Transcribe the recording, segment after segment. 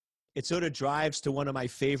it sort of drives to one of my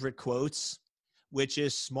favorite quotes, which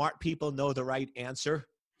is smart people know the right answer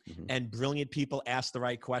and brilliant people ask the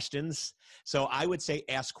right questions. So I would say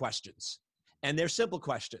ask questions, and they're simple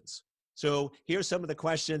questions. So here's some of the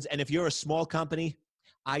questions. And if you're a small company,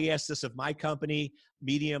 I ask this of my company,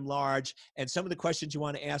 medium, large. And some of the questions you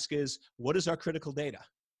want to ask is, what is our critical data?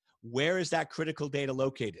 Where is that critical data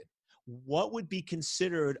located? What would be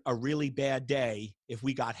considered a really bad day if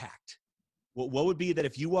we got hacked? What would be that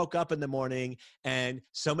if you woke up in the morning and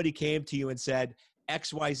somebody came to you and said,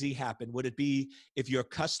 XYZ happened? Would it be if your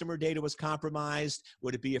customer data was compromised?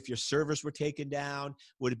 Would it be if your servers were taken down?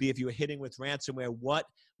 Would it be if you were hitting with ransomware? What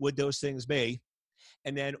would those things be?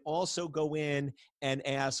 And then also go in and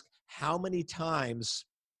ask, how many times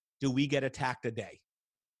do we get attacked a day?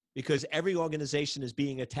 Because every organization is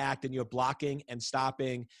being attacked and you're blocking and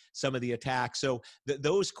stopping some of the attacks. So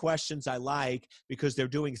those questions I like because they're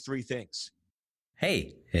doing three things.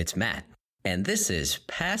 Hey, it's Matt, and this is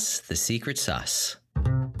Pass the Secret Sauce.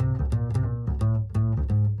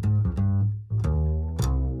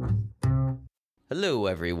 Hello,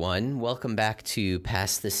 everyone. Welcome back to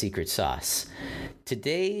Pass the Secret Sauce.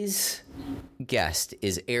 Today's guest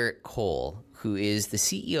is Eric Cole, who is the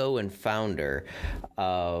CEO and founder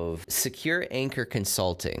of Secure Anchor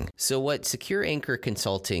Consulting. So what Secure Anchor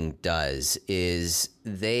Consulting does is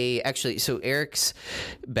so Eric's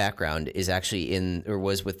background is actually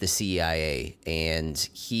was with the CIA, and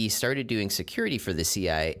he started doing security for the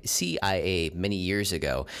CIA many years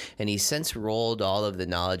ago, and he's since rolled all of the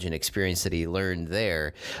knowledge and experience that he learned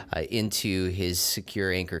there into his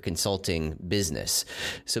Secure Anchor Consulting business.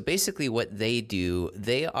 So basically what they do,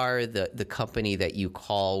 they are the company that you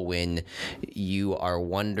call when you are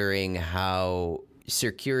wondering how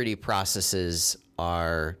security processes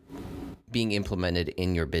are being implemented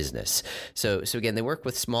in your business. So again, they work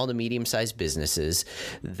with small to medium-sized businesses.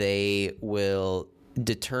 They will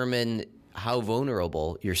determine how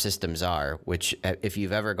vulnerable your systems are, which if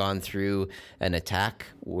you've ever gone through an attack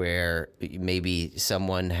where maybe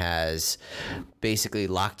someone has basically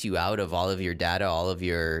locked you out of all of your data, all of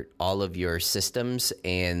your systems,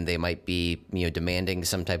 and they might be, demanding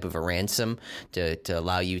some type of a ransom to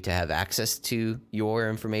allow you to have access to your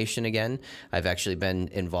information again. I've actually been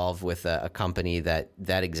involved with a company that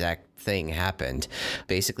exact thing happened.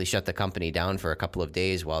 Basically shut the company down for a couple of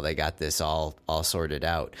days while they got this all sorted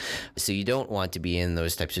out. So you don't want to be in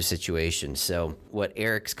those types of situations. So what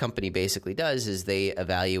Eric's company basically does is they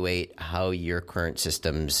evaluate how your current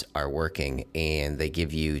systems are working, and they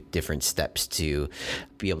give you different steps to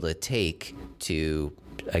be able to take to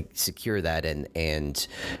secure that and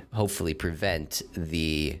hopefully prevent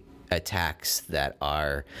the attacks that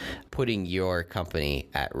are putting your company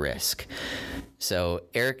at risk. So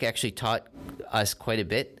Eric actually taught us quite a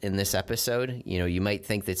bit in this episode. You might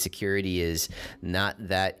think that security is not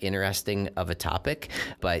that interesting of a topic,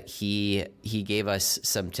 but he gave us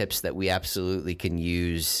some tips that we absolutely can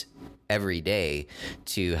use every day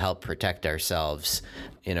to help protect ourselves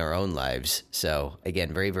in our own lives. So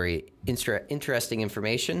again, very, very interesting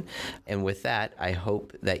information. And with that, I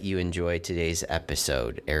hope that you enjoy today's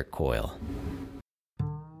episode. Eric Cole.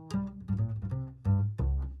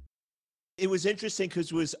 It was interesting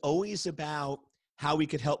because it was always about how we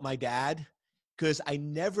could help my dad, because I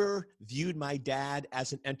never viewed my dad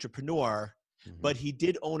as an entrepreneur. But he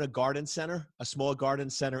did own a garden center, a small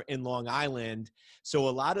garden center in Long Island. So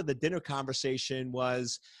a lot of the dinner conversation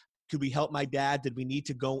was, could we help my dad? Did we need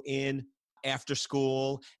to go in after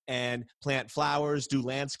school and plant flowers, do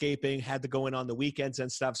landscaping, had to go in on the weekends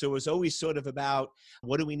and stuff. So it was always sort of about,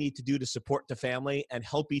 what do we need to do to support the family and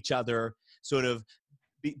help each other sort of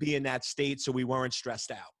be in that state so we weren't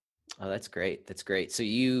stressed out. Oh, that's great. That's great. So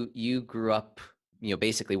you grew up,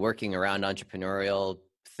 basically working around entrepreneurial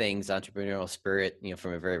things, entrepreneurial spirit,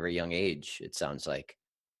 from a very, very young age, it sounds like.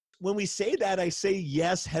 When we say that, I say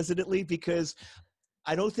yes hesitantly, because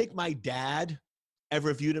I don't think my dad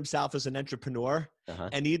ever viewed himself as an entrepreneur,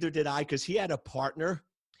 and neither did I, because he had a partner,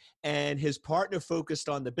 and his partner focused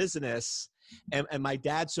on the business, and my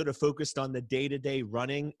dad sort of focused on the day-to-day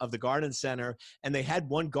running of the garden center. And they had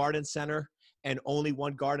one garden center and only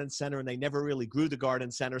one garden center, and they never really grew the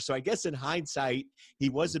garden center. So I guess in hindsight, he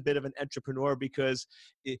was a bit of an entrepreneur, because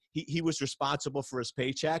he was responsible for his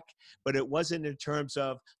paycheck, but it wasn't in terms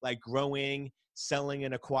of like growing, selling,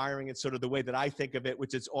 and acquiring. It's sort of the way that I think of it,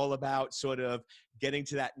 which is all about sort of getting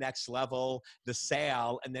to that next level, the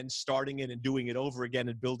sale, and then starting it and doing it over again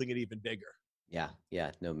and building it even bigger.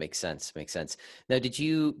 Yeah. No, makes sense. Now, did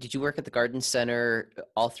you work at the garden center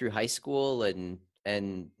all through high school, and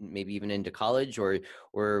and maybe even into college,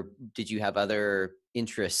 or did you have other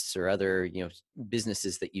interests or other,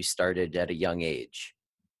 businesses that you started at a young age?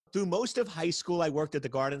 Through most of high school, I worked at the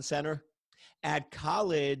garden center. At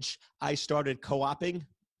college, I started co-oping.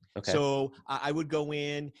 Okay. So I would go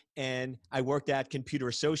in and I worked at Computer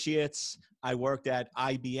Associates. I worked at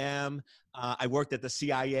IBM. I worked at the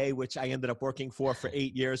CIA, which I ended up working for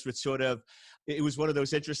 8 years, which it was one of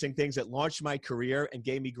those interesting things that launched my career and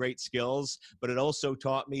gave me great skills, but it also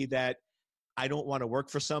taught me that I don't want to work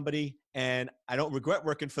for somebody, and I don't regret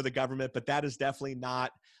working for the government, but that is definitely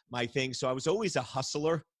not my thing. So I was always a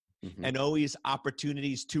hustler Hmm. and always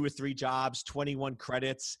opportunities, 2 or 3 jobs, 21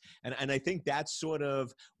 credits. And I think that's sort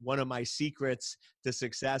of one of my secrets to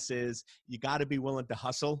success is you got to be willing to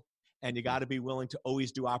hustle and you got to be willing to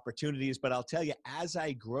always do opportunities. But I'll tell you, as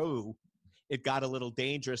I grew, it got a little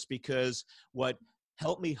dangerous because what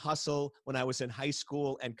helped me hustle when I was in high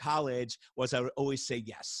school and college was I would always say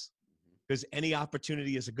yes, because any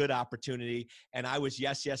opportunity is a good opportunity. And I was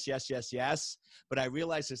yes, yes, yes, yes, yes. But I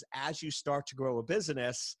realized is as you start to grow a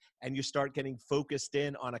business and you start getting focused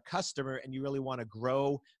in on a customer and you really want to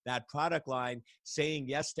grow that product line, saying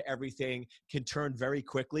yes to everything can turn very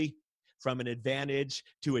quickly from an advantage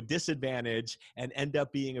to a disadvantage and end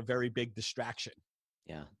up being a very big distraction.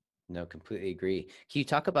 Yeah. No, completely agree. Can you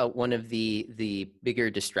talk about one of the bigger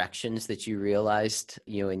distractions that you realized,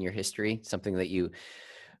 in your history, something that you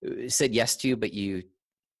said yes to, but you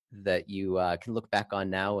can look back on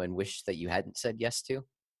now and wish that you hadn't said yes to?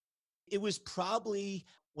 It was probably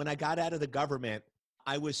when I got out of the government,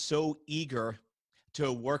 I was so eager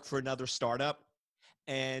to work for another startup.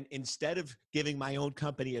 And instead of giving my own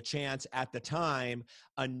company a chance at the time,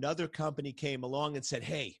 another company came along and said,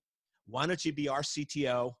 hey, why don't you be our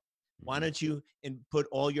CTO? Why Mhm. don't you put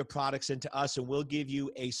all your products into us and we'll give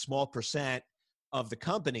you a small percent of the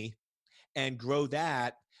company and grow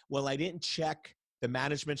that. Well, I didn't check the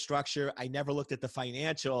management structure. I never looked at the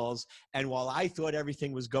financials. And while I thought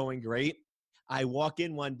everything was going great, I walk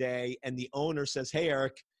in one day and the owner says, hey,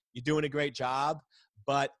 Eric, you're doing a great job,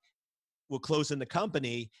 but we're closing the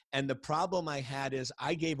company. And the problem I had is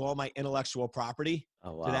I gave all my intellectual property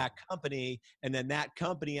Oh, to wow. that company. And then that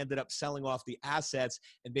company ended up selling off the assets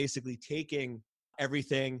and basically taking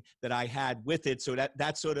everything that I had with it. So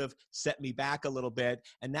that sort of set me back a little bit.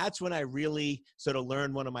 And that's when I really sort of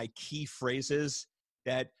learned one of my key phrases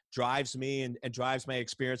that drives me and drives my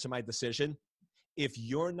experience and my decision. If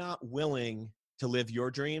you're not willing to live your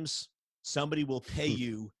dreams, somebody will pay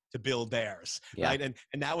you to build theirs, Yeah. right?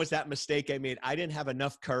 And that was that mistake I made. I didn't have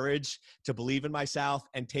enough courage to believe in myself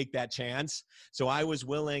and take that chance. So I was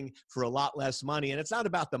willing for a lot less money. And it's not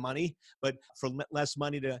about the money, but for less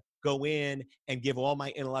money to go in and give all my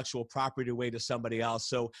intellectual property away to somebody else.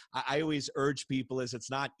 So I always urge people is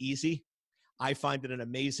it's not easy. I find it an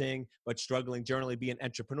amazing but struggling journey to be an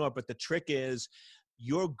entrepreneur. But the trick is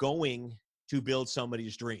you're going to build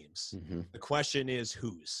somebody's dreams. Hmm. The question is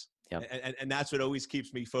whose? Yep. And that's what always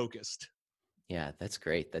keeps me focused. Yeah, that's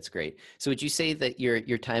great. That's great. So would you say that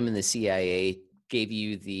your time in the CIA gave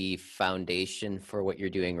you the foundation for what you're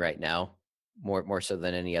doing right now, more so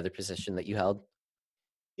than any other position that you held?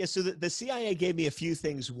 Yeah, so the CIA gave me a few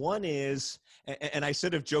things. One is, and I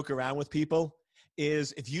sort of joke around with people,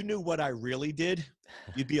 is if you knew what I really did,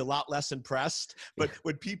 you'd be a lot less impressed. Yeah. But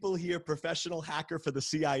when people hear professional hacker for the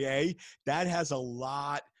CIA, that has a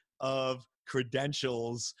lot of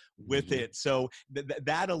credentials with Hmm. it. So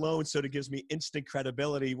that alone sort of gives me instant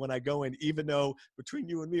credibility when I go in, even though between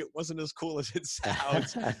you and me, it wasn't as cool as it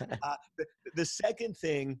sounds. The second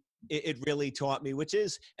thing it really taught me, which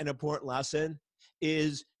is an important lesson,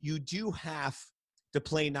 is you do have to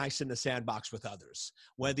play nice in the sandbox with others.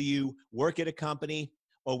 Whether you work at a company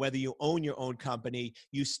or whether you own your own company,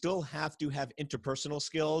 you still have to have interpersonal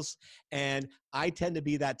skills. And I tend to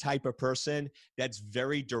be that type of person that's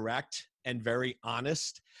very direct and very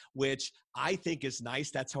honest, which I think is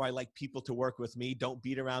nice. That's how I like people to work with me. Don't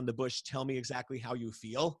beat around the bush. Tell me exactly how you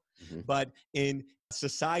feel. Hmm. But in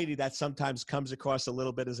society, that sometimes comes across a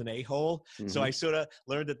little bit as an a-hole. So Hmm. I sort of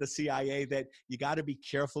learned at the CIA that you got to be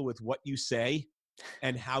careful with what you say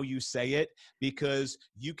and how you say it, because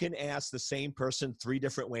you can ask the same person 3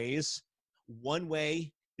 different ways. One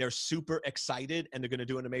way, they're super excited and they're going to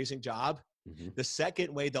do an amazing job. Hmm. The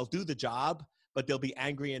second way, they'll do the job, but they'll be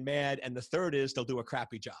angry and mad. And the third is they'll do a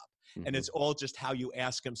crappy job. And Hmm. it's all just how you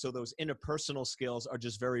ask them. So those interpersonal skills are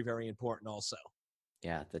just very, very important also.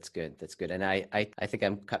 Yeah, that's good. That's good. And I think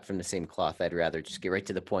I'm cut from the same cloth. I'd rather just get right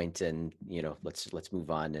to the point and, let's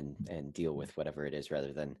move on and deal with whatever it is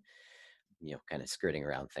rather than, kind of skirting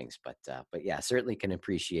around things. But yeah, certainly can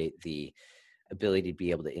appreciate the ability to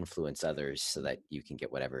be able to influence others so that you can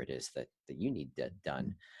get whatever it is that you need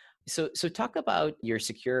done. So talk about your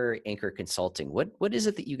Secure Anchor Consulting. What is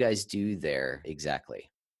it that you guys do there exactly?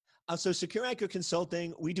 So Secure Anchor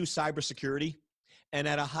Consulting, we do cybersecurity. And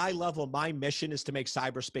at a high level, my mission is to make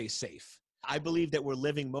cyberspace safe. I believe that we're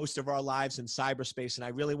living most of our lives in cyberspace, and I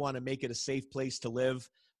really want to make it a safe place to live,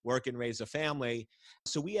 work, and raise a family.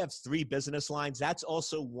 So we have 3 business lines. That's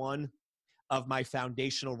also one of my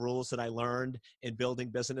foundational rules that I learned in building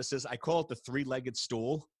businesses. I call it the 3-legged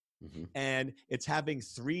stool. And it's having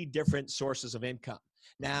 3 different sources of income.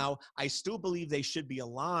 Now, I still believe they should be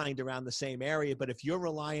aligned around the same area, but if you're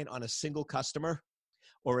reliant on a single customer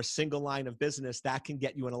or a single line of business, that can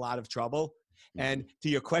get you in a lot of trouble. And to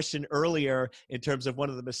your question earlier, in terms of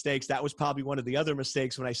one of the mistakes, that was probably one of the other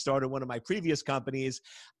mistakes when I started one of my previous companies.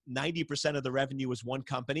 90% of the revenue was one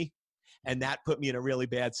company, and that put me in a really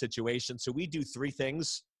bad situation. So we do 3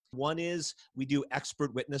 things. One is we do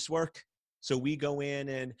expert witness work. So we go in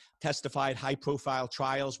and testify at high-profile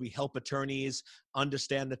trials. We help attorneys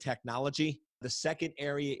understand the technology. The second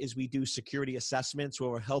area is we do security assessments, where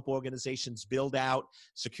we help organizations build out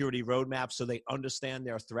security roadmaps so they understand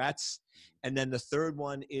their threats. And then the third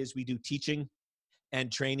one is we do teaching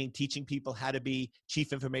and training, teaching people how to be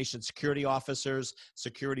chief information security officers,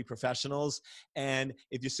 security professionals. And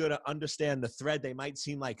if you sort of understand the thread, they might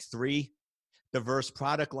seem like 3 diverse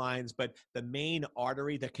product lines, but the main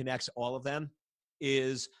artery that connects all of them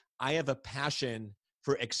is I have a passion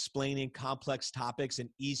for explaining complex topics in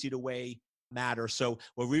easy to way matter. So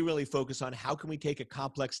where we really focus on how can we take a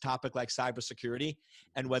complex topic like cybersecurity,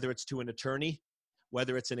 and whether it's to an attorney,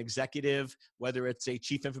 whether it's an executive, whether it's a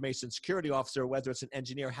chief information security officer, whether it's an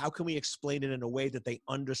engineer, how can we explain it in a way that they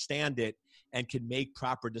understand it and can make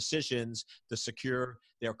proper decisions to secure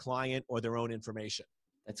their client or their own information?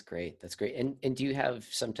 That's great. That's great. And do you have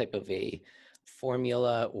some type of a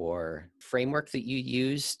formula or framework that you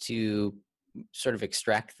use to sort of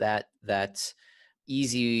extract that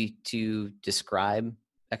easy to describe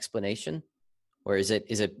explanation? Or is it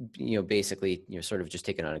basically sort of just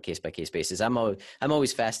taken on a case by case basis? I'm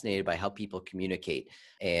always fascinated by how people communicate,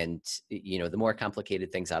 and the more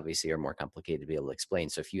complicated things obviously are more complicated to be able to explain.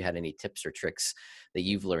 So if you had any tips or tricks that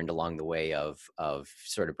you've learned along the way of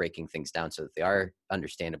sort of breaking things down so that they are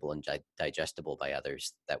understandable and digestible by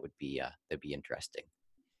others, that'd be interesting.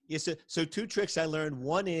 Yes. So 2 tricks I learned.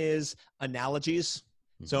 One is analogies.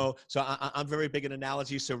 So I'm very big in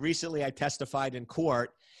analogies. So recently I testified in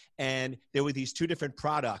court, and there were these 2 different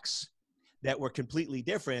products that were completely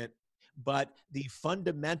different, but the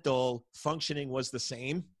fundamental functioning was the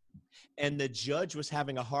same. And the judge was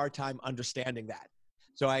having a hard time understanding that.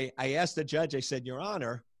 So I asked the judge, I said, Your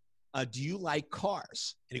Honor, do you like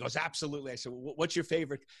cars? And he goes, absolutely. I said, well, what's your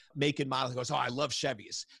favorite make and model? He goes, oh, I love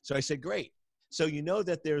Chevys. So I said, great. So you know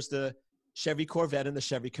that there's the Chevy Corvette and the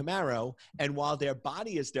Chevy Camaro. And while their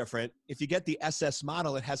body is different, if you get the SS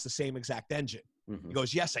model, it has the same exact engine. He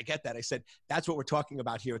goes, yes, I get that. I said, that's what we're talking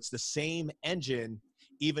about here. It's the same engine,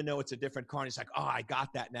 even though it's a different car. And he's like, oh, I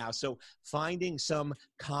got that now. So finding some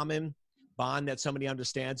common bond that somebody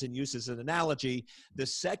understands and uses an analogy. The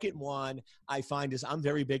second one I find is I'm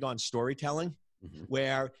very big on storytelling,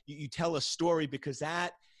 where you tell a story because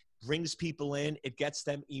that brings people in. It gets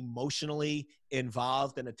them emotionally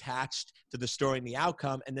involved and attached to the story and the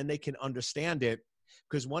outcome, and then they can understand it.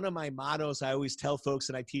 Because one of my mottos I always tell folks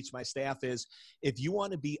and I teach my staff is, if you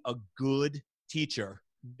want to be a good teacher,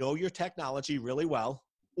 know your technology really well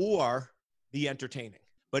or be entertaining.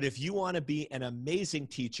 But if you want to be an amazing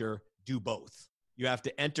teacher, do both. You have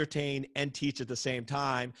to entertain and teach at the same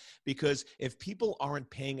time, because if people aren't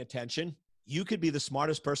paying attention, you could be the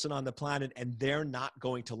smartest person on the planet and they're not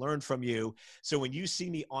going to learn from you. So when you see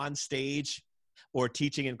me on stage or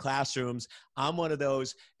teaching in classrooms, I'm one of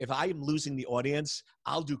those, if I am losing the audience,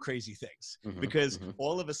 I'll do crazy things because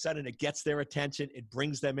all of a sudden it gets their attention. It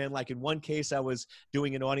brings them in. Like in one case, I was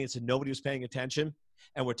doing an audience and nobody was paying attention.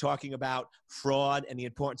 And we're talking about fraud and the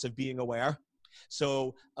importance of being aware.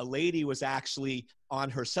 So a lady was actually on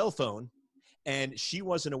her cell phone and she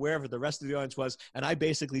wasn't aware of it. The rest of the audience was, and I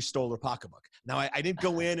basically stole her pocketbook. Now I didn't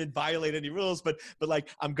go in and violate any rules, but like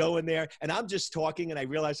I'm going there and I'm just talking and I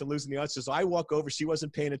realized I'm losing the audience. So I walk over, she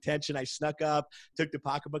wasn't paying attention. I snuck up, took the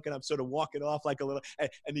pocketbook, and I'm sort of walking off like a little,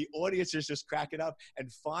 and the audience is just cracking up.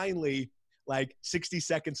 And finally, like 60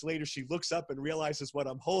 seconds later, she looks up and realizes what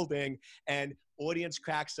I'm holding, and audience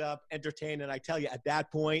cracks up, entertained. And I tell you, at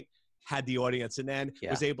that point, had the audience and then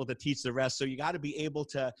was able to teach the rest. So you got to be able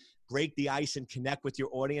to break the ice and connect with your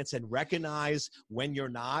audience and recognize when you're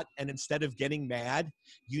not. And instead of getting mad,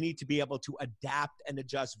 you need to be able to adapt and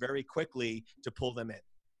adjust very quickly to pull them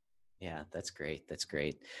in. Yeah, that's great. That's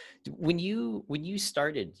great. When you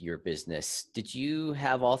started your business, did you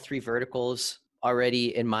have all three verticals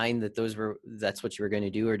already in mind that that's what you were going to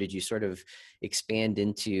do, or did you sort of expand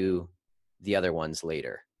into the other ones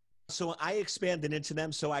later? So I expanded into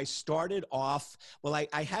them. So I started off, well,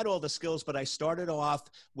 I had all the skills, but I started off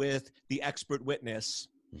with the expert witness.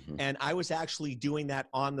 Hmm. And I was actually doing that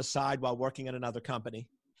on the side while working at another company.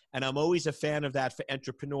 And I'm always a fan of that for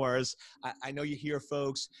entrepreneurs. I know you hear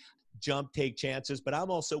folks jump, take chances, but I'm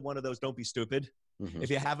also one of those, don't be stupid. Hmm. If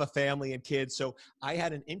you have a family and kids. So I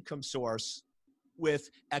had an income source with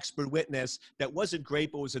expert witness that wasn't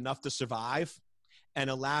great, but was enough to survive and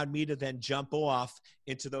allowed me to then jump off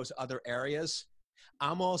into those other areas.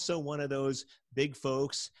 I'm also one of those big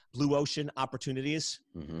folks, blue ocean opportunities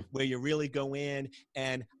Hmm. where you really go in,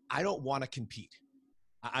 and I don't want to compete.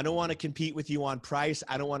 I don't want to compete with you on price.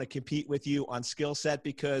 I don't want to compete with you on skill set,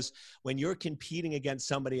 because when you're competing against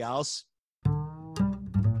somebody else.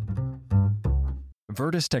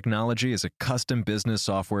 Vertus Technology is a custom business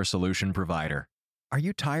software solution provider. Are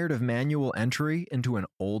you tired of manual entry into an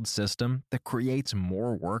old system that creates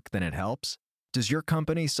more work than it helps? Does your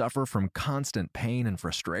company suffer from constant pain and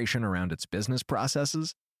frustration around its business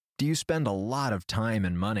processes? Do you spend a lot of time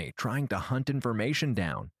and money trying to hunt information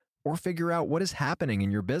down or figure out what is happening in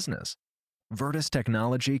your business? Vertus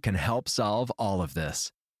Technology can help solve all of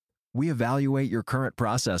this. We evaluate your current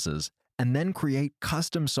processes and then create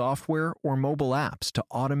custom software or mobile apps to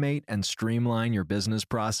automate and streamline your business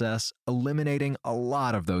process, eliminating a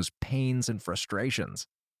lot of those pains and frustrations.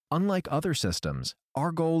 Unlike other systems,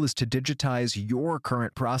 our goal is to digitize your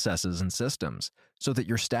current processes and systems so that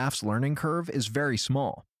your staff's learning curve is very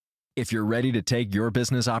small. If you're ready to take your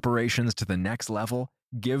business operations to the next level,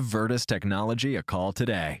 give Vertus Technology a call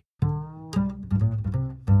today.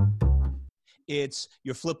 It's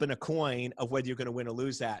you're flipping a coin of whether you're going to win or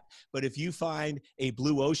lose that. But if you find a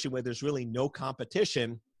blue ocean where there's really no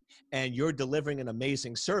competition and you're delivering an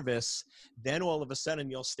amazing service, then all of a sudden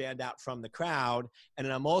you'll stand out from the crowd. And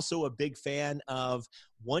I'm also a big fan of,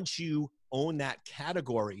 once you own that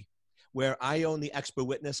category, where I own the expert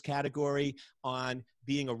witness category on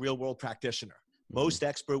being a real world practitioner. Most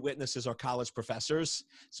expert witnesses are college professors.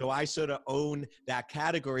 So I sort of own that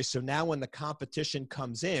category. So now when the competition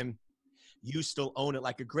comes in, you still own it.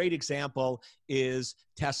 Like a great example is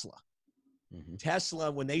Tesla. Hmm.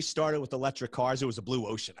 Tesla, when they started with electric cars, it was a blue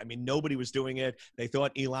ocean. I mean, nobody was doing it. They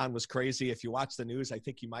thought Elon was crazy. If you watch the news, I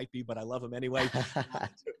think he might be, but I love him anyway.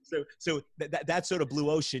 So that sort of blue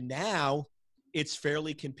ocean. Now it's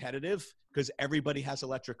fairly competitive because everybody has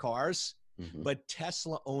electric cars, Hmm. but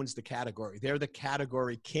Tesla owns the category. They're the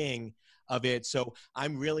category king of it. So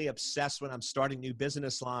I'm really obsessed when I'm starting new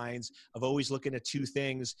business lines of always looking at two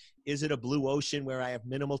things. Is it a blue ocean where I have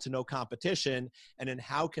minimal to no competition? And then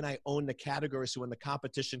how can I own the category so when the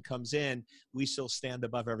competition comes in, we still stand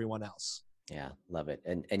above everyone else? Yeah, love it.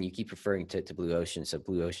 And you keep referring to Blue Ocean. So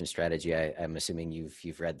Blue Ocean Strategy, I'm assuming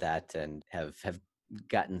you've read that and have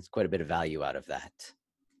gotten quite a bit of value out of that.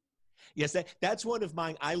 Yes, that's one of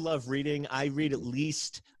mine. I love reading. I read at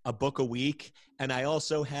least a book a week. And I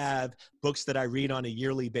also have books that I read on a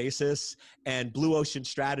yearly basis. And Blue Ocean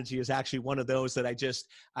Strategy is actually one of those that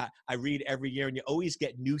I read every year. And you always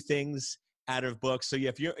get new things out of books. So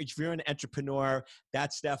if you're an entrepreneur,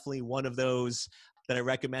 that's definitely one of those that I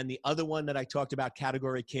recommend. The other one that I talked about,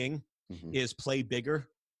 Category King, Hmm. is Play Bigger.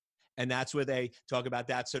 And that's where they talk about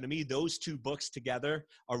that. So to me, those two books together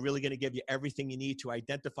are really going to give you everything you need to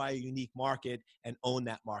identify a unique market and own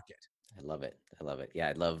that market. I love it. I love it. Yeah,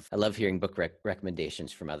 I love hearing book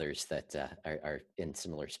recommendations from others that are in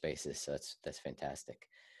similar spaces. So that's fantastic.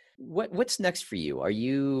 What's next for you? Are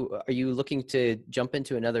you looking to jump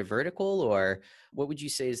into another vertical, or what would you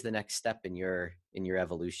say is the next step in your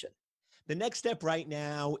evolution? The next step right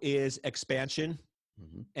now is expansion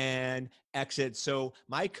Hmm. and exit. So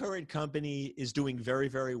my current company is doing very,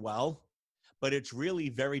 very well, but it's really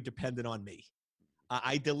very dependent on me.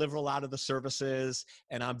 I deliver a lot of the services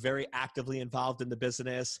and I'm very actively involved in the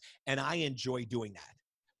business and I enjoy doing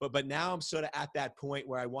that. But now I'm sort of at that point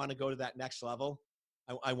where I want to go to that next level.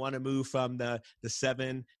 I want to move from the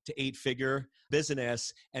 7 to 8 figure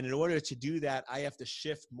business. And in order to do that, I have to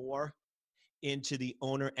shift more into the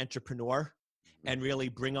owner entrepreneur and really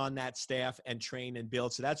bring on that staff and train and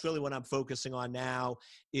build. So that's really what I'm focusing on now,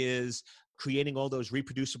 is creating all those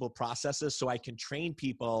reproducible processes so I can train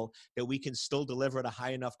people that we can still deliver at a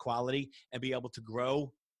high enough quality and be able to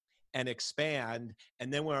grow and expand.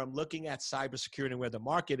 And then where I'm looking at cybersecurity and where the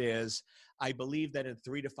market is, I believe that in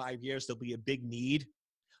 3 to 5 years, there'll be a big need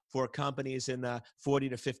for companies in the 40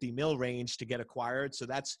 to 50 mil range to get acquired. So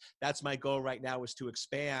that's my goal right now, is to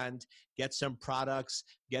expand, get some products,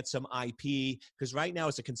 get some IP. Because right now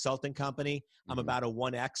as a consulting company, I'm about a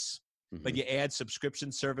 1X. But you add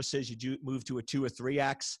subscription services, you move to a 2 or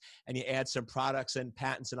 3X, and you add some products and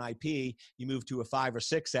patents and IP, you move to a 5 or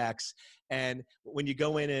 6X. And when you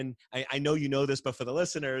go in, and I know you know this, but for the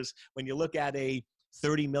listeners, when you look at a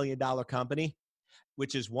 $30 million company,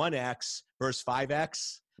 which is 1X versus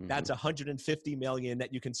 5X, that's 150 million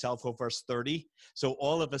that you can sell for versus 30. So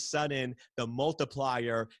all of a sudden, the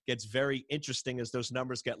multiplier gets very interesting as those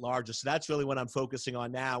numbers get larger. So that's really what I'm focusing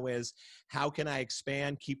on now, is how can I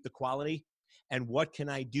expand, keep the quality, and what can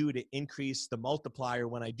I do to increase the multiplier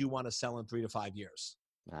when I do want to sell in 3 to 5 years?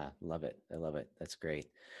 Love it. I love it. That's great.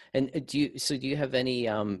 And do you have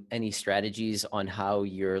any strategies on how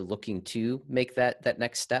you're looking to make that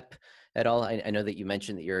next step at all? I know that you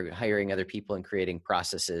mentioned that you're hiring other people and creating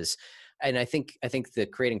processes. And I think the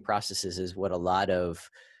creating processes is what a lot of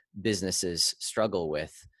businesses struggle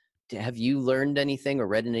with. Have you learned anything or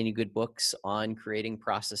read in any good books on creating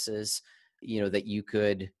processes, that you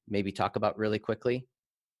could maybe talk about really quickly?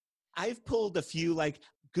 I've pulled a few, like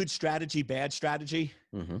Good Strategy, Bad Strategy.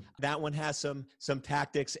 That one has some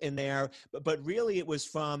tactics in there, but really it was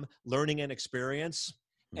from learning and experience.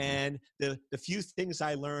 And the few things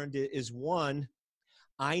I learned is, one,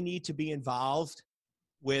 I need to be involved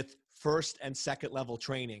with first and second level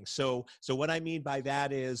training. So what I mean by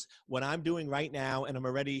that is, what I'm doing right now, and I'm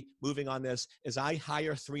already moving on this, is I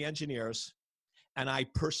hire 3 engineers and I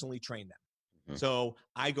personally train them. So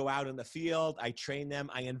I go out in the field, I train them,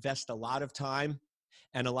 I invest a lot of time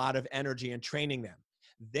and a lot of energy in training them.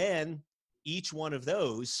 Then each one of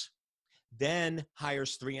those then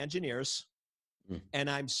hires 3 engineers, and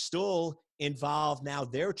I'm still involved. Now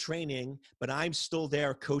they're training, but I'm still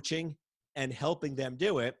there coaching and helping them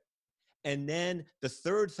do it. And then the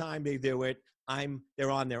third time they do it,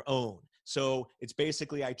 they're on their own. So it's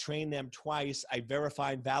basically, I train them twice, I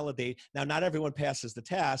verify and validate. Now, not everyone passes the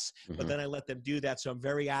test, but then I let them do that. So I'm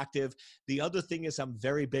very active. The other thing is, I'm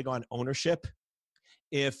very big on ownership.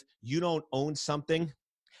 If you don't own something,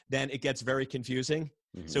 then it gets very confusing.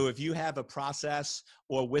 So if you have a process,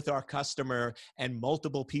 or with our customer, and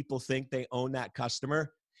multiple people think they own that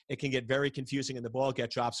customer, it can get very confusing and the ball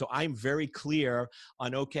get dropped. So I'm very clear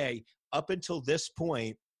on, okay, up until this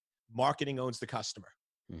point, marketing owns the customer.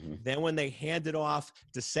 Then when they hand it off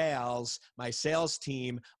to sales, my sales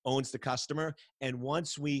team owns the customer. And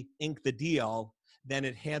once we ink the deal, then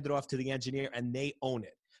it handed off to the engineer and they own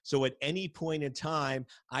it. So at any point in time,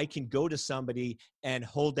 I can go to somebody and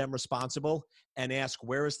hold them responsible and ask,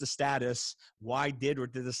 where is the status? Why did or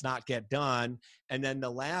did this not get done? And then the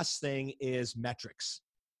last thing is metrics.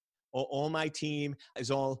 All my team is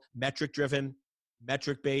all metric driven,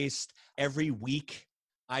 metric based. Every week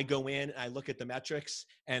I go in and I look at the metrics,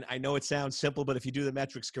 and I know it sounds simple, but if you do the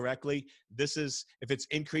metrics correctly, if it's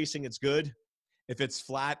increasing, it's good. If it's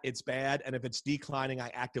flat, it's bad. And if it's declining, I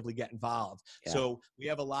actively get involved. Yeah. So we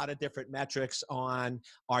have a lot of different metrics on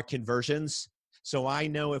our conversions. So I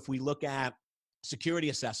know, if we look at security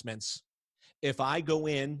assessments, if I go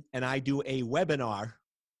in and I do a webinar,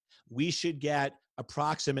 we should get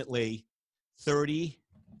approximately 30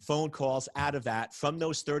 phone calls out of that. From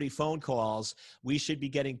those 30 phone calls, we should be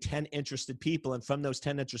getting 10 interested people. And from those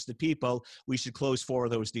 10 interested people, we should close 4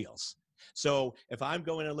 of those deals. So if I'm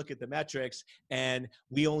going to look at the metrics and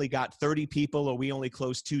we only got 30 people, or we only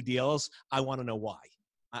closed 2 deals, I want to know why.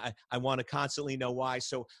 I want to constantly know why.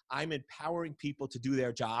 So I'm empowering people to do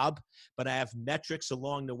their job, but I have metrics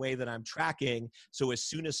along the way that I'm tracking. So as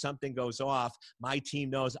soon as something goes off, my team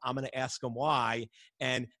knows I'm going to ask them why,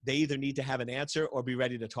 and they either need to have an answer or be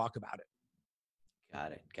ready to talk about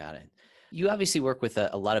it. Got it. You obviously work with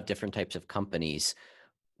a lot of different types of companies.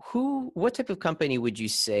 What type of company would you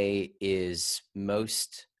say is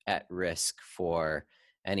most at risk for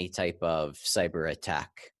any type of cyber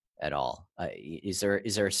attack at all? Is there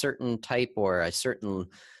a certain type or a certain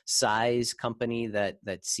size company that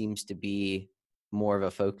seems to be more of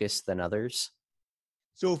a focus than others?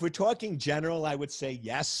 So if we're talking general, I would say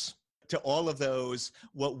yes to all of those.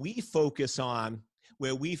 What we focus on,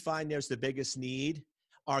 where we find there's the biggest need,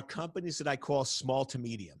 are companies that I call small to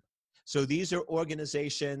medium. So these are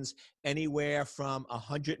organizations anywhere from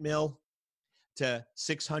 100 mil to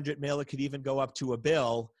 600 mil. It could even go up to $1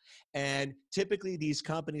 billion. And typically these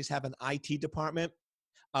companies have an IT department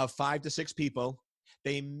of 5 to 6 people.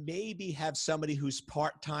 They maybe have somebody who's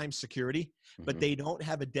part-time security, but they don't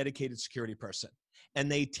have a dedicated security person.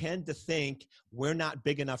 And they tend to think we're not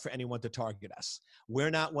big enough for anyone to target us. We're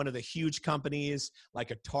not one of the huge companies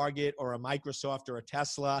like a Target or a Microsoft or a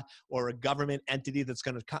Tesla or a government entity that's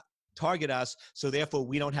going to target us. So therefore,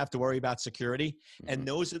 we don't have to worry about security. And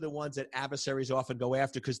those are the ones that adversaries often go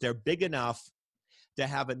after because they're big enough to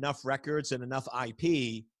have enough records and enough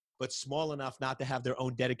IP, but small enough not to have their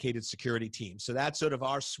own dedicated security team. So that's sort of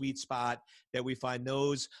our sweet spot that we find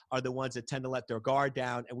those are the ones that tend to let their guard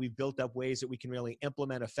down. And we've built up ways that we can really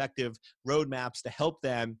implement effective roadmaps to help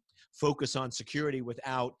them focus on security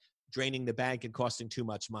without draining the bank and costing too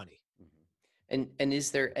much money. And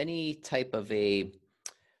is there any type of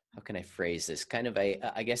how can I phrase this? Kind of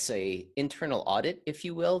I guess a internal audit, if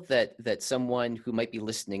you will, that someone who might be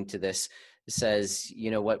listening to this says,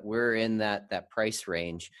 you know what, we're in that price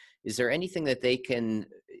range. Is there anything that they can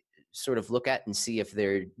sort of look at and see if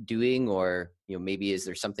they're doing, or, you know, maybe is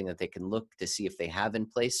there something that they can look to see if they have in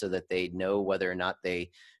place so that they know whether or not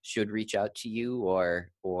they should reach out to you,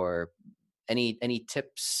 or any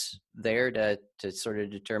tips there to sort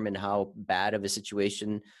of determine how bad of a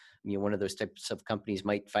situation, you know, one of those types of companies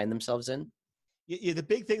might find themselves in? Yeah, the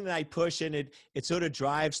big thing that I push, and it sort of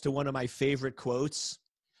drives to one of my favorite quotes,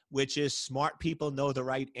 which is smart people know the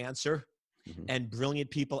right answer and brilliant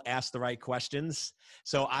people ask the right questions.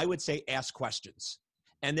 So I would say ask questions,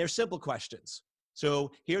 and they're simple questions.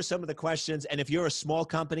 So here's some of the questions. And if you're a small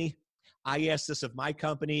company, I ask this of my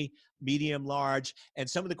company, medium, large. And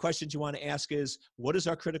some of the questions you want to ask is, what is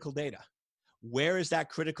our critical data? Where is that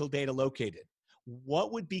critical data located?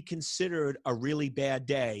 What would be considered a really bad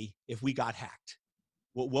day if we got hacked?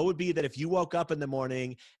 What would be that if you woke up in the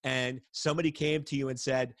morning and somebody came to you and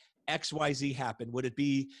said, XYZ happened? Would it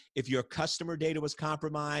be if your customer data was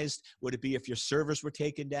compromised? Would it be if your servers were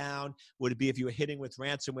taken down? Would it be if you were hitting with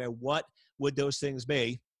ransomware? What would those things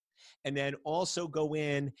be? And then also go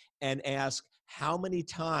in and ask, how many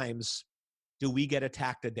times do we get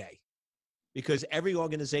attacked a day? Because every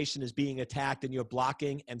organization is being attacked and you're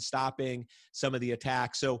blocking and stopping some of the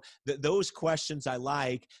attacks. So those questions I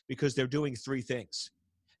like because they're doing three things.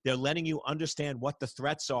 They're letting you understand what the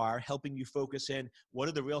threats are, helping you focus in what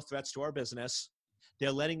are the real threats to our business.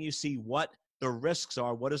 They're letting you see what the risks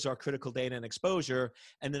are, what is our critical data and exposure,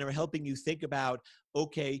 and then they're helping you think about,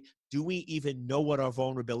 okay, do we even know what our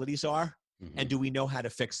vulnerabilities are, and do we know how to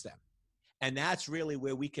fix them? And that's really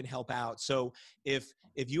where we can help out. So if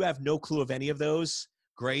you have no clue of any of those,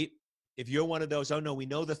 great. If you're one of those, oh no, we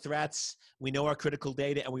know the threats, we know our critical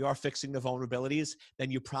data, and we are fixing the vulnerabilities,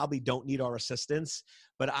 then you probably don't need our assistance.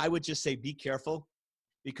 But I would just say be careful,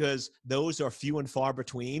 because those are few and far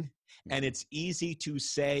between. And it's easy to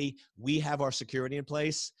say we have our security in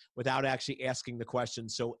place without actually asking the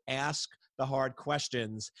questions. So ask the hard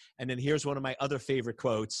questions. And then here's one of my other favorite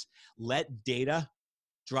quotes: let data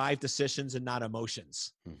drive decisions and not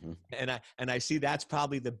emotions. And I see that's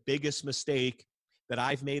probably the biggest mistake that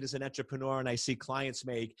I've made as an entrepreneur, and I see clients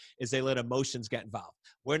make, is they let emotions get involved.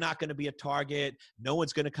 We're not going to be a target. No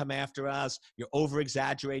one's going to come after us. You're over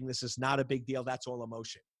exaggerating. This is not a big deal. That's all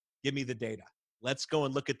emotion. Give me the data. Let's go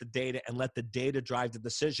and look at the data and let the data drive the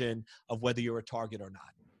decision of whether you're a target or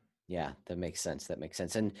not. Yeah, that makes sense. That makes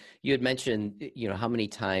sense. And you had mentioned, you know, how many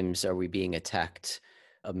times are we being attacked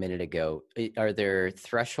a minute ago? Are there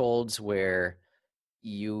thresholds where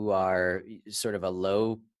you are sort of a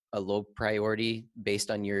low priority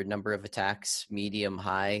based on your number of attacks, medium,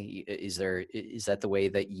 high? Is that the way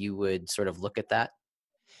that you would sort of look at that?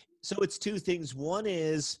 So it's two things. One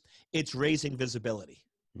is it's raising visibility,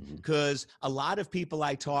 because a lot of people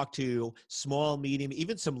I talk to, small, medium,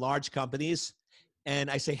 even some large companies,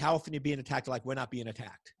 and I say, how often are you being attacked? Like, we're not being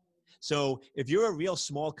attacked. So if you're a real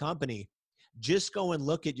small company, just go and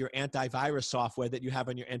look at your antivirus software that you have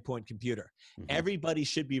on your endpoint computer. Everybody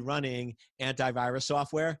should be running antivirus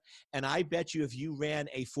software. And I bet you if you ran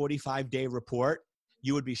a 45-day report,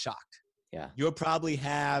 you would be shocked. Yeah. You'll probably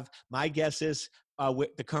have, my guess is,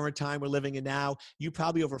 with the current time we're living in now, you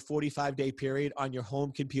probably over a 45-day period on your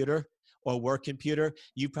home computer or work computer,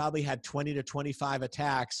 you probably had 20 to 25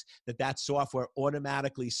 attacks that software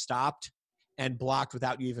automatically stopped and blocked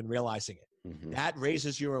without you even realizing it. That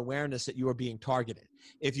raises your awareness that you are being targeted.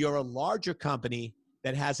 If you're a larger company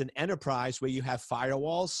that has an enterprise where you have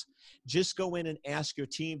firewalls, just go in and ask your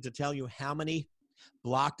team to tell you how many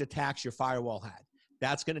blocked attacks your firewall had.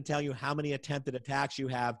 That's going to tell you how many attempted attacks you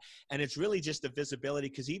have. And it's really just the visibility,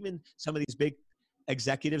 because even some of these big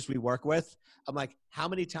executives we work with, I'm like, how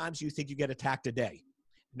many times do you think you get attacked a day?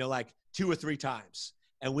 You know, like 2 or 3 times.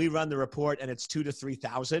 And we run the report and it's 2,000 to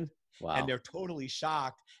 3,000. and Wow. they're totally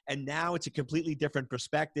shocked. And now it's a completely different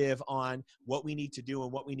perspective on what we need to do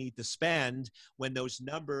and what we need to spend when those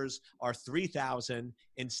numbers are 3,000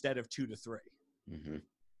 instead of 2 to 3. Mm-hmm.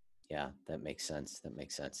 Yeah, that makes sense. That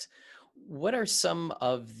makes sense. What are some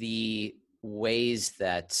of the ways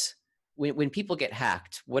that when people get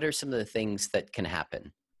hacked, what are some of the things that can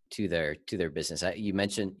happen to their business? You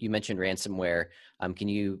mentioned ransomware. Can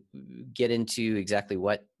you get into exactly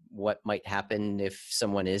what might happen if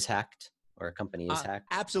someone is hacked or a company is hacked?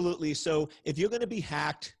 Absolutely. So if you're going to be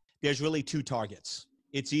hacked, there's really two targets.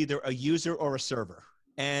 It's either a user or a server.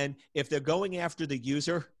 And if they're going after the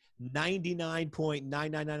user,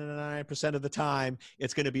 99.9999% of the time,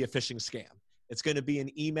 it's going to be a phishing scam. It's going to be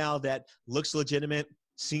an email that looks legitimate,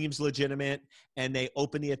 seems legitimate, and they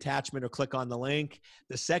open the attachment or click on the link.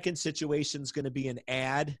 The second situation is going to be an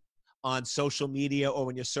ad on social media or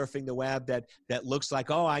when you're surfing the web that looks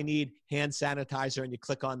like, oh, I need hand sanitizer, and you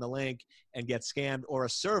click on the link and get scammed. Or a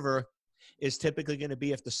server is typically going to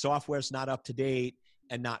be if the software's not up to date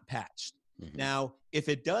and not patched. Mm-hmm. Now, if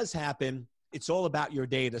it does happen, it's all about your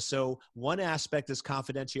data. So one aspect is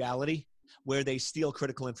confidentiality, where they steal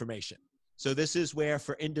critical information. So this is where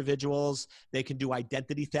for individuals, they can do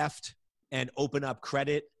identity theft and open up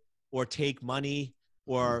credit or take money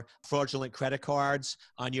or fraudulent credit cards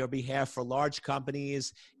on your behalf. For large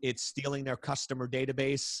companies, it's stealing their customer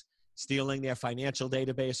database, stealing their financial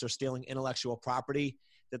database, or stealing intellectual property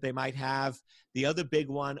that they might have. The other big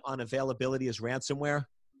one on availability is ransomware.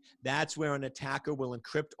 That's where an attacker will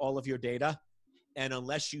encrypt all of your data. And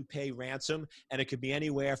unless you pay ransom, and it could be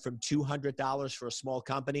anywhere from $200 for a small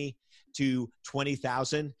company to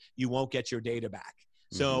 $20,000, you won't get your data back.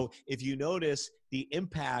 Mm-hmm. So if you notice, the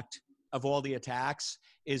impact of all the attacks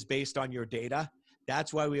is based on your data.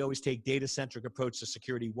 That's why we always take data-centric approach to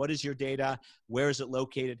security. What is your data? Where is it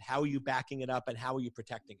located? How are you backing it up? And how are you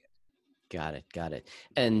protecting it? Got it.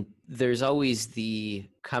 And there's always the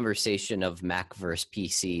conversation of Mac versus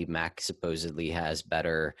PC. Mac supposedly has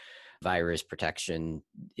better virus protection.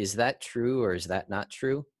 Is that true or is that not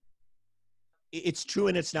true? It's true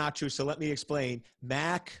and it's not true. So let me explain.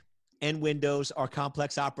 Mac and Windows are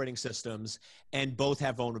complex operating systems, and both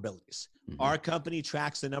have vulnerabilities. Mm-hmm. Our company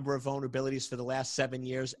tracks the number of vulnerabilities for the last 7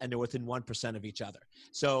 years, and they're within 1% of each other.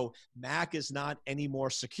 So Mac is not any more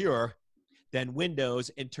secure than Windows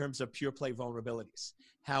in terms of pure play vulnerabilities.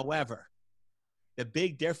 However, the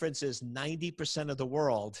big difference is 90% of the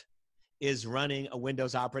world is running a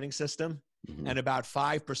Windows operating system, mm-hmm. and about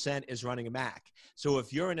 5% is running a Mac. So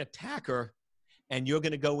if you're an attacker and you're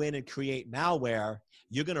going to go in and create malware,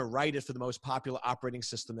 you're going to write it for the most popular operating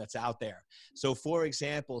system that's out there. So for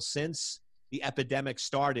example, since the epidemic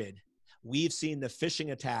started, we've seen the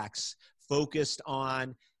phishing attacks focused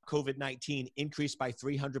on COVID-19 increased by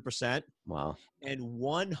 300%. Wow. And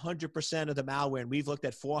 100% of the malware, and we've looked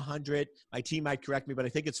at 400, my team might correct me, but I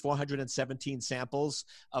think it's 417 samples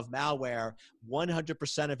of malware.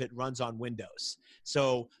 100% of it runs on Windows.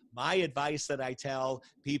 So my advice that I tell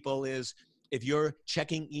people is, if you're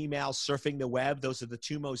checking email, surfing the web, those are the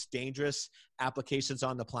two most dangerous applications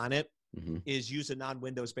on the planet, mm-hmm. is use a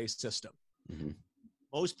non-Windows based system. Mm-hmm.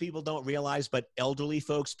 Most people don't realize, but elderly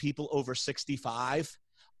folks, people over 65,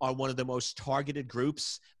 are one of the most targeted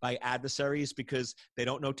groups by adversaries because they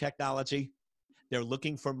don't know technology. They're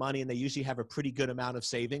looking for money, and they usually have a pretty good amount of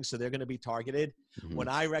savings, so they're going to be targeted. Mm-hmm. What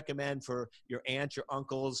I recommend for your aunt, your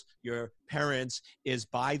uncles, your parents is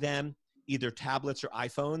buy them either tablets or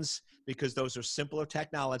iPhones, because those are simpler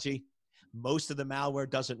technology. Most of the malware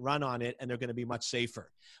doesn't run on it, and they're going to be much safer.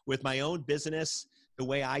 With my own business, the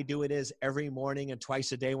way I do it is every morning and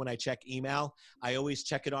twice a day when I check email, I always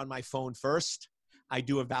check it on my phone first. I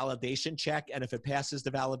do a validation check, and if it passes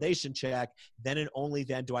the validation check, then and only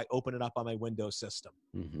then do I open it up on my Windows system.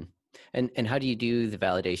 Mm-hmm. And how do you do the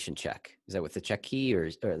validation check? Is that with the check key, or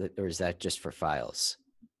is that just for files?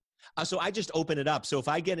 So I just open it up. So if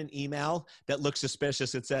I get an email that looks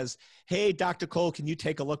suspicious, it says, hey, Dr. Cole, can you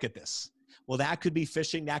take a look at this? Well, that could be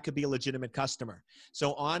phishing. That could be a legitimate customer.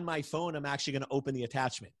 So on my phone, I'm actually going to open the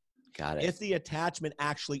attachment. Got it. If the attachment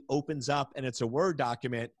actually opens up and it's a Word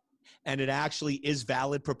document, and it actually is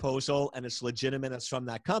valid proposal and it's legitimate, it's from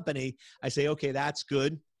that company, I say, okay, that's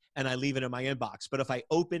good. And I leave it in my inbox. But if I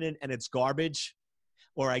open it and it's garbage,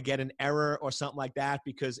 or I get an error or something like that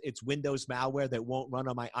because it's Windows malware that won't run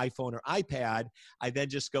on my iPhone or iPad, I then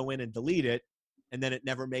just go in and delete it. and then it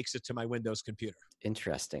never makes it to my Windows computer.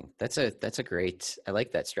 Interesting. That's a great, I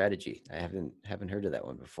like that strategy. I haven't heard of that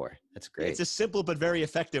one before. That's great. It's a simple but very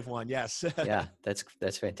effective one. Yes. Yeah,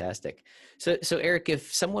 that's fantastic. So Eric,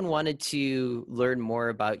 if someone wanted to learn more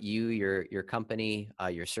about you, your company,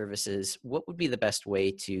 your services, what would be the best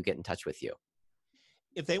way to get in touch with you?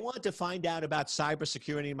 If they want to find out about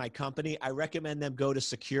cybersecurity in my company, I recommend them go to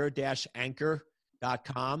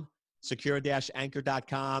secure-anchor.com.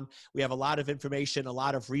 secure-anchor.com. We have a lot of information, a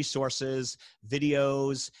lot of resources,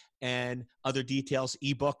 videos, and other details,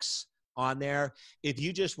 ebooks on there. If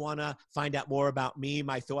you just want to find out more about me,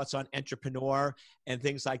 my thoughts on entrepreneur and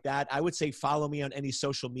things like that, I would say follow me on any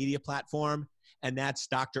social media platform, and that's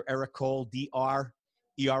Dr. Eric Cole, DrEriccole.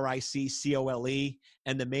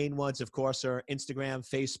 And the main ones, of course, are Instagram,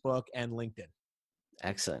 Facebook, and LinkedIn.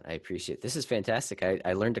 Excellent. I appreciate it. This is fantastic.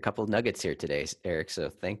 I learned a couple of nuggets here today, Eric. So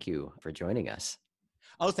thank you for joining us.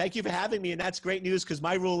 Oh, thank you for having me. And that's great news, because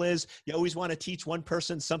my rule is you always want to teach one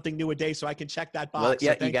person something new a day, so I can check that box. Well,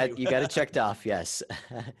 yeah, so you got it checked off. Yes.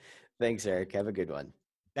 Thanks, Eric. Have a good one.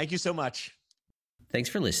 Thank you so much. Thanks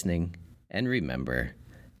for listening. And remember,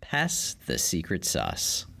 pass the secret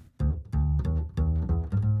sauce.